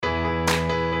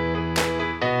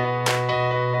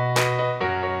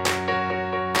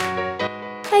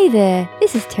Hey there,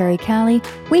 this is Terry Cowley,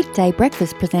 weekday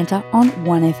breakfast presenter on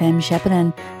 1FM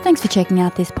Shepparton. Thanks for checking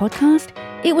out this podcast.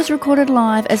 It was recorded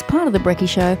live as part of The Brekkie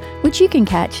Show, which you can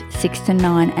catch 6 to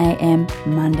 9am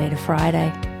Monday to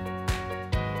Friday.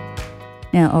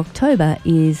 Now, October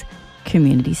is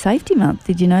Community Safety Month.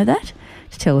 Did you know that?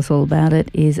 To tell us all about it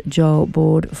is Joel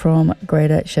Board from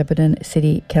Greater Shepparton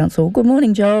City Council. Good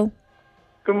morning, Joel.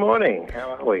 Good morning.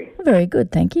 How are we? Very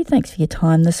good, thank you. Thanks for your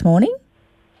time this morning.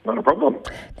 Not a problem.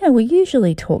 Now, we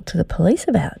usually talk to the police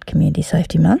about Community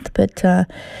Safety Month, but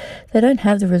they don't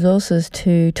have the resources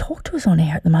to talk to us on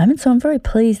air at the moment, so I'm very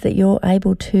pleased that you're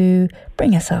able to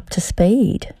bring us up to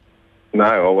speed.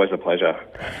 No, always a pleasure.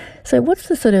 So what's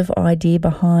the sort of idea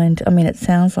behind, it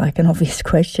sounds like an obvious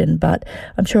question, but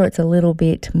I'm sure it's a little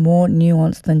bit more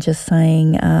nuanced than just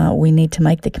saying we need to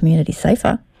make the community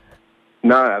safer.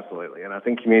 No, absolutely. And I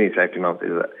think Community Safety Month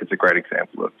is a great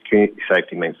example of community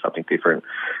safety means something different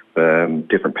for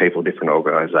different people, different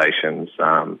organisations.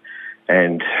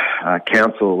 And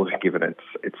council, given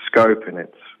its scope and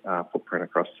its footprint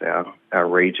across our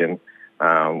region,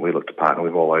 we look to partner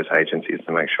with all those agencies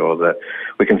to make sure that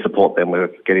we can support them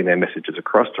with getting their messages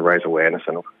across to raise awareness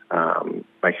and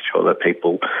making sure that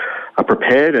people are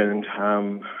prepared and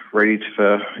ready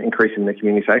for increasing their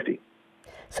community safety.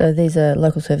 So these are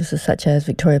local services such as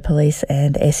Victoria Police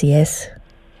and SES?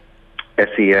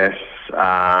 SES, with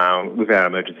our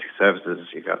emergency services,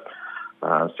 you've got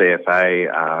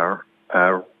CFA,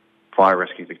 Fire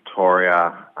Rescue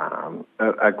Victoria,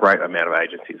 a great amount of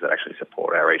agencies that actually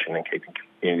support our region and keeping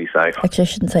community safe. Actually, I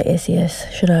shouldn't say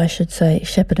SES, I should say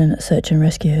Shepparton Search and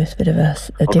Rescue. It's a bit of a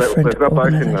different We've got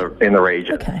both in the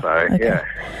region. Okay. Yeah.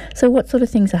 So what sort of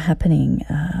things are happening,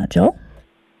 Joel?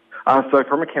 So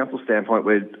from a council standpoint,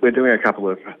 we're doing a couple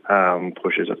of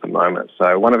pushes at the moment.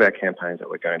 So one of our campaigns that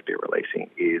we're going to be releasing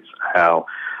is our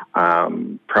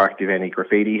proactive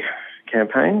anti-graffiti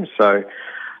campaign. So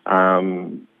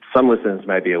some listeners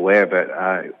may be aware,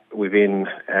 but within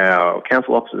our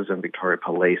council offices and Victoria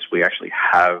Police, we actually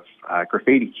have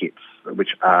graffiti kits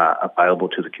which are available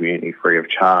to the community free of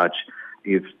charge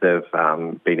if they've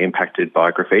been impacted by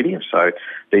graffiti. So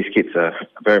these kits are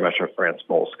very much around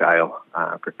small-scale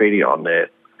graffiti on their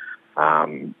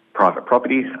private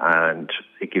property, and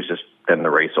it gives us then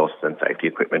the resources and safety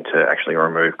equipment to actually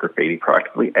remove graffiti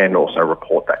proactively and also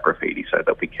report that graffiti so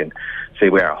that we can see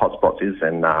where our hotspots is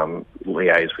and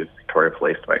liaise with Victoria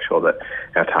Police to make sure that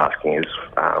our tasking is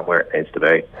where it needs to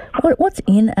be. What's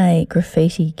in a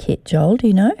graffiti kit, Joel? Do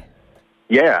you know?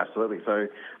 Yeah, absolutely. So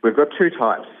we've got two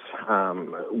types.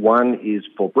 One is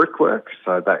for brickwork,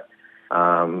 so that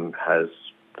has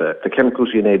the chemicals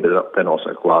you need, but then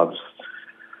also gloves,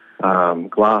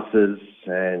 glasses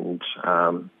and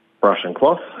brush and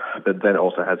cloth, but then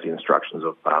also has the instructions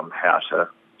of how to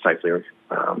safely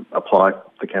apply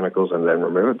the chemicals and then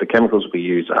remove it. The chemicals we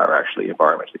use are actually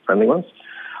environmentally friendly ones.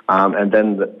 And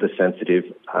then the sensitive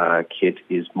kit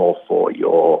is more for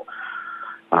your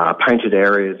painted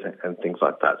areas and things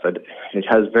like that. So it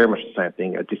has very much the same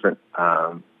thing, a different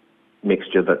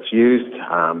mixture that's used,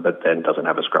 but then doesn't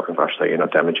have a scrubbing brush, so you're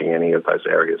not damaging any of those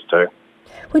areas too.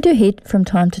 We do hear from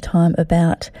time to time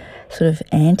about sort of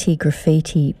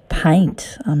anti-graffiti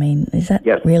paint. Is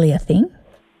that really a thing?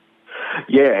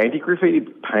 Yeah, anti-graffiti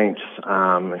paint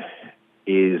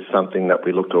is something that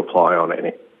we look to apply on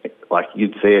any. Like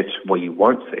you'd see it, well, you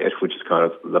won't see it, which is kind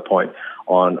of the point,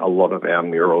 on a lot of our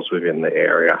murals within the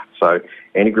area. So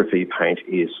anti-graffiti paint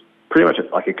is pretty much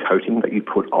like a coating that you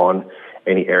put on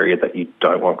any area that you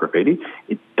don't want graffiti.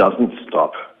 It doesn't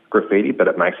stop graffiti, but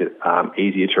it makes it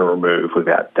easier to remove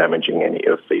without damaging any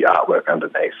of the artwork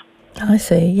underneath. I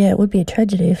see. Yeah, it would be a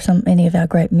tragedy if any of our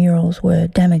great murals were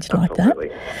damaged Absolutely.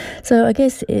 like that. So I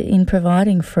guess in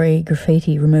providing free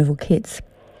graffiti removal kits,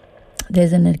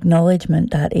 there's an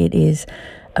acknowledgement that it is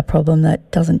a problem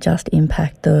that doesn't just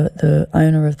impact the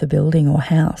owner of the building or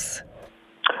house.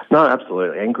 No,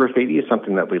 absolutely. And graffiti is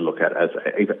something that we look at as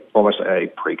almost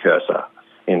a precursor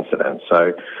incident.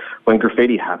 So when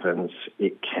graffiti happens,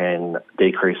 it can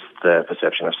decrease the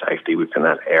perception of safety within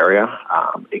that area.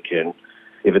 It can,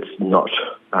 if it's not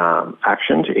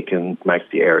actioned, it can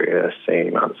make the area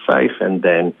seem unsafe, and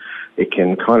then it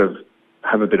can kind of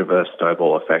have a bit of a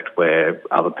snowball effect where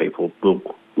other people will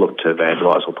look to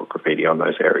vandalise or put graffiti on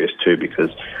those areas too, because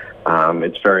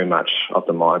it's very much of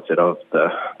the mindset of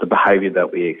the behaviour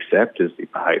that we accept is the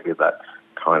behaviour that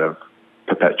kind of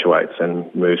perpetuates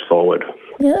and moves forward.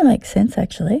 Yeah, that makes sense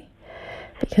actually,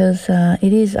 because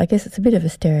it is, I guess it's a bit of a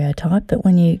stereotype that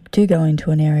when you do go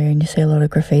into an area and you see a lot of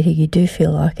graffiti, you do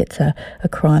feel like it's a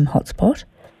crime hotspot.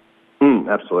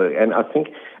 Absolutely. And I think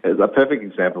a perfect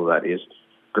example of that is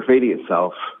graffiti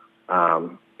itself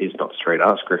is not street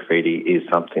art. Graffiti is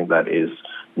something that is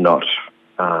not,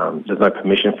 there's no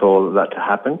permission for that to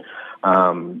happen.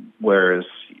 Whereas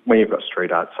when you've got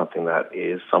street art, something that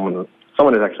is someone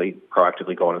has actually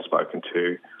proactively gone and spoken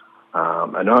to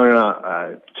an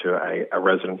owner, to a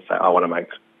resident, say, I want to make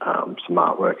some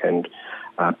artwork and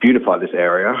beautify this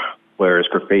area, whereas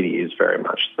graffiti is very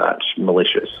much that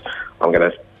malicious. I'm going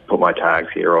to put my tags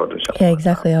here or do something. Yeah,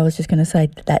 exactly. I was just going to say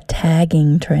that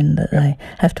tagging trend that they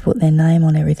have to put their name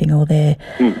on everything, or their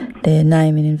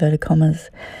name in inverted commas.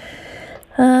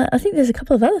 I think there's a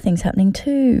couple of other things happening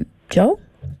too, Joel.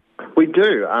 We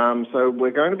do. So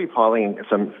we're going to be piloting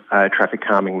some traffic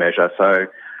calming measure. So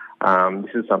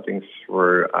this is something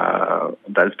through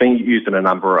that's being used in a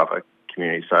number of other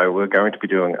communities. So we're going to be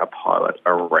doing a pilot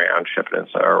around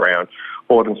Shepparton, so around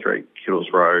Auden Street, Kittles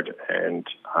Road and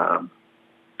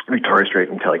Victoria Street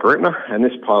and Telly-Garutna. And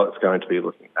this pilot's going to be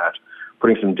looking at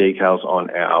putting some decals on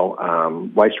our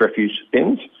waste refuge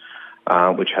bins,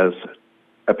 which has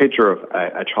a picture of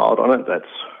a child on it that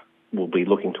will be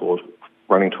running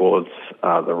towards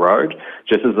the road,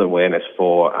 just as awareness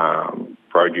for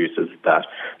road users that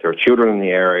there are children in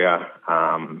the area,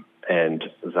 and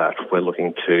that we're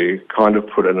looking to kind of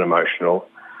put an emotional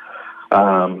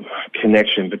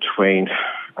connection between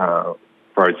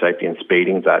road safety and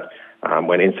speeding, that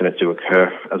when incidents do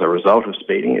occur as a result of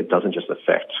speeding, it doesn't just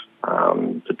affect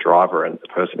the driver and the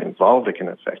person involved, it can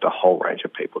affect a whole range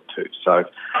of people too. So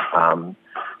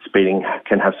speeding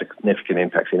can have significant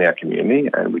impacts in our community,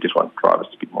 and we just want drivers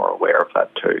to be more aware of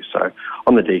that too. So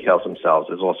on the decals themselves,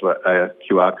 there's also a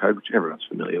QR code, which everyone's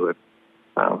familiar with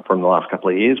from the last couple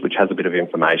of years, which has a bit of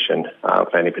information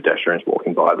for any pedestrians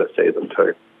walking by that see them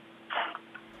too.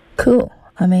 Cool.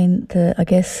 I mean, I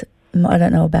guess, I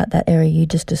don't know about that area you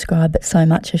just described, but so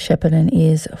much of Shepparton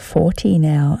is 40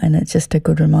 now, and it's just a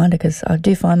good reminder, because I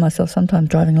do find myself sometimes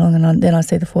driving along and then I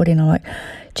see the 40 and I'm like,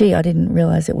 gee, I didn't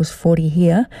realise it was 40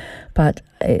 here, but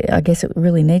I guess it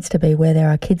really needs to be where there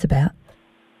are kids about.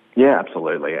 Yeah,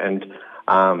 absolutely. And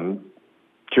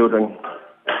children,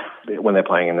 when they're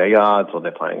playing in their yards or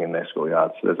they're playing in their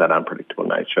schoolyards, there's that unpredictable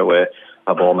nature where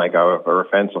a ball may go over a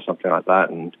fence or something like that,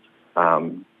 and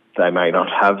they may not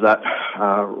have that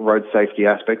road safety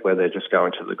aspect where they're just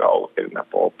going to the goal of getting that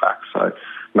ball back. So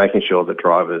making sure that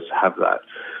drivers have that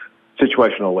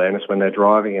situational awareness when they're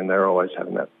driving, and they're always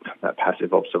having that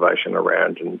passive observation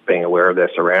around and being aware of their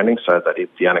surroundings, so that if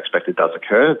the unexpected does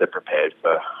occur, they're prepared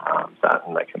for that,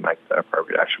 and they can make the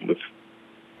appropriate action with,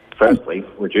 firstly,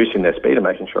 reducing their speed and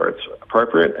making sure it's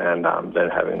appropriate, and then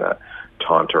having that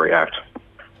time to react.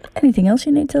 Anything else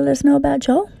you need to let us know about,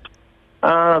 Joel?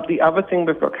 The other thing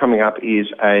we've got coming up is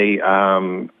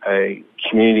an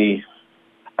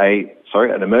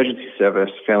emergency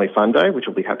service family fun day, which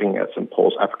will be happening at St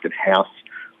Paul's African House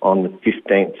on the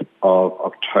 15th of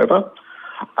October.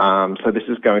 So this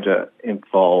is going to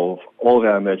involve all of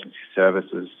our emergency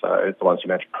services, so the ones you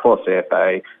mentioned before,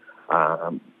 CFA,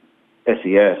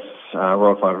 SES,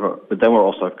 Royal Fire, but then we've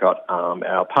also got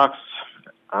our Parks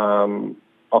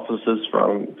officers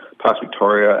from Parks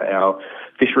Victoria, our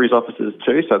fisheries officers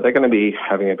too, so they're going to be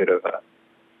having a bit of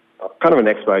kind of an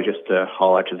expo just to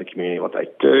highlight to the community what they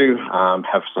do,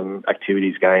 have some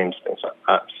activities, games, things like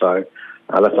that. So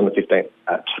that's on the 15th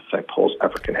at St Paul's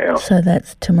African House. So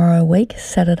that's tomorrow week,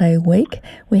 Saturday week.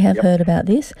 We have heard about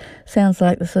this. Sounds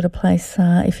like the sort of place,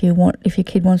 if your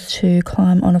kid wants to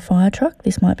climb on a fire truck,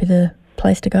 this might be the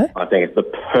place to go. I think it's the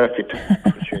perfect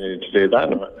opportunity to do that.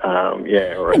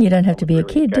 And you don't have to be a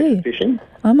kid, do you? Fishing.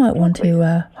 I might want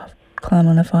to climb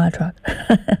on a fire truck.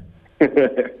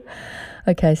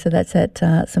 Okay, so that's at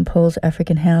St Paul's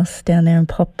African House down there in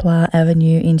Poplar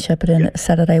Avenue in Shepparton,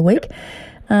 Saturday week.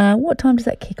 What time does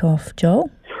that kick off, Joel?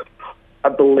 I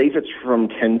believe it's from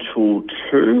 10 till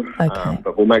 2. Okay.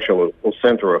 But we'll make sure we'll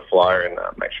send through a flyer and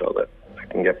make sure that it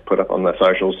can get put up on the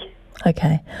socials.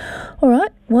 Okay. All right.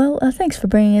 Well, thanks for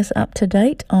bringing us up to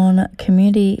date on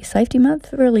Community Safety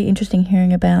Month. Really interesting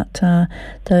hearing about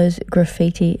those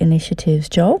graffiti initiatives,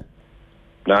 Joel.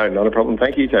 No, not a problem.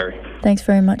 Thank you, Terry. Thanks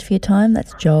very much for your time.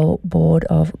 That's Joel Board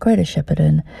of Greater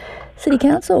Shepparton City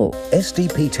Council.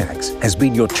 SDP Tax has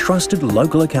been your trusted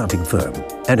local accounting firm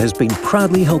and has been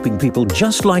proudly helping people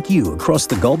just like you across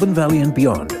the Goulburn Valley and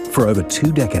beyond for over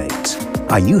 2 decades.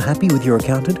 Are you happy with your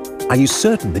accountant? Are you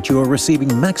certain that you are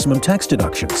receiving maximum tax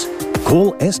deductions?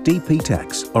 Call SDP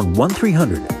Tax on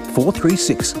 1300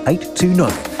 436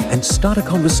 829 and start a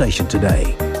conversation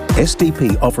today.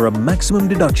 SDP offer a maximum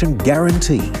deduction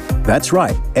guarantee. That's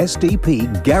right,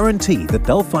 SDP guarantee that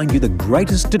they'll find you the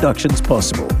greatest deductions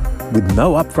possible with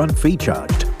no upfront fee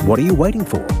charged. What are you waiting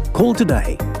for? Call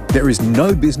today There is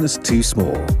no business too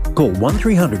small. Call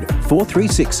 1300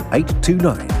 436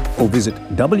 829 or visit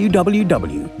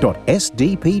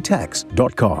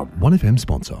www.sdptax.com. 1FM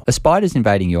sponsor. Are spiders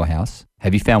invading your house?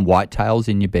 Have you found whitetails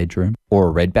in your bedroom or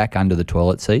a redback under the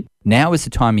toilet seat? Now is the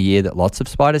time of year that lots of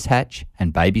spiders hatch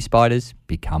and baby spiders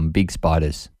become big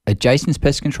spiders. At Jason's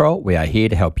Pest Control, we are here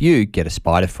to help you get a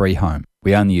spider-free home.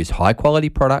 We only use high-quality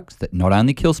products that not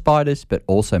only kill spiders, but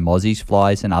also mozzies,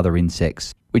 flies and other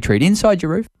insects. We treat inside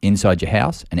your roof, inside your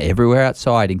house, and everywhere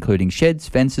outside, including sheds,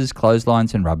 fences,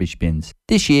 clotheslines and rubbish bins.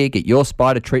 This year, get your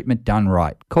spider treatment done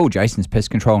right. Call Jason's Pest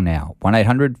Control now,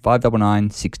 1800 599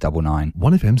 699.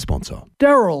 1FM sponsor.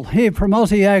 Daryl here from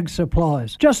Aussie Ag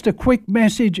Supplies. Just a quick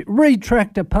message, read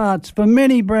tractor parts for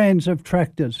many brands of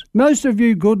tractors. Most of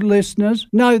you good listeners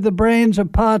know the brands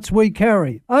of parts we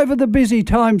carry. Over the busy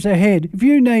times ahead, if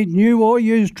you need new or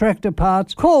used tractor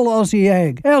parts, call Aussie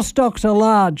Ag. Our stocks are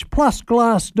large, plus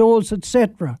glass doors,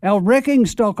 etc. Our wrecking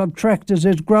stock of tractors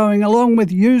is growing along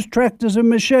with used tractors and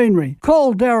machinery.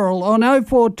 Call Daryl on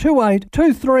 0428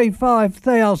 235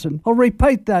 1000. I'll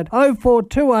repeat that,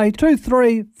 0428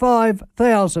 235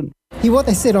 1000. Hear what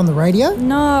they said on the radio?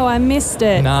 No, I missed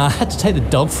it. Nah, I had to take the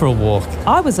dog for a walk.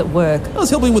 I was at work. I was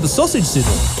helping with a sausage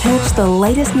sizzle. Catch the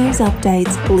latest news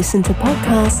updates, listen to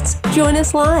podcasts, join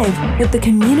us live with the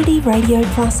Community Radio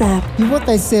Plus app. Hear what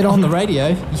they said On the radio?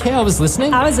 Yeah, I was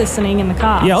listening. I was listening in the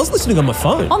car. Yeah, I was listening on my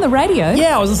phone. On the radio?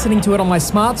 Yeah, I was listening to it on my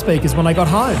smart speakers when I got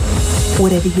home.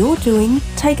 Whatever you're doing,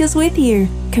 take us with you.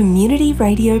 Community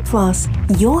Radio Plus,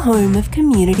 your home of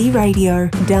community radio.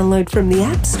 Download from the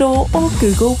App Store or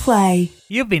Google Play.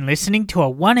 You've been listening to a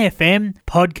 1FM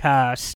podcast.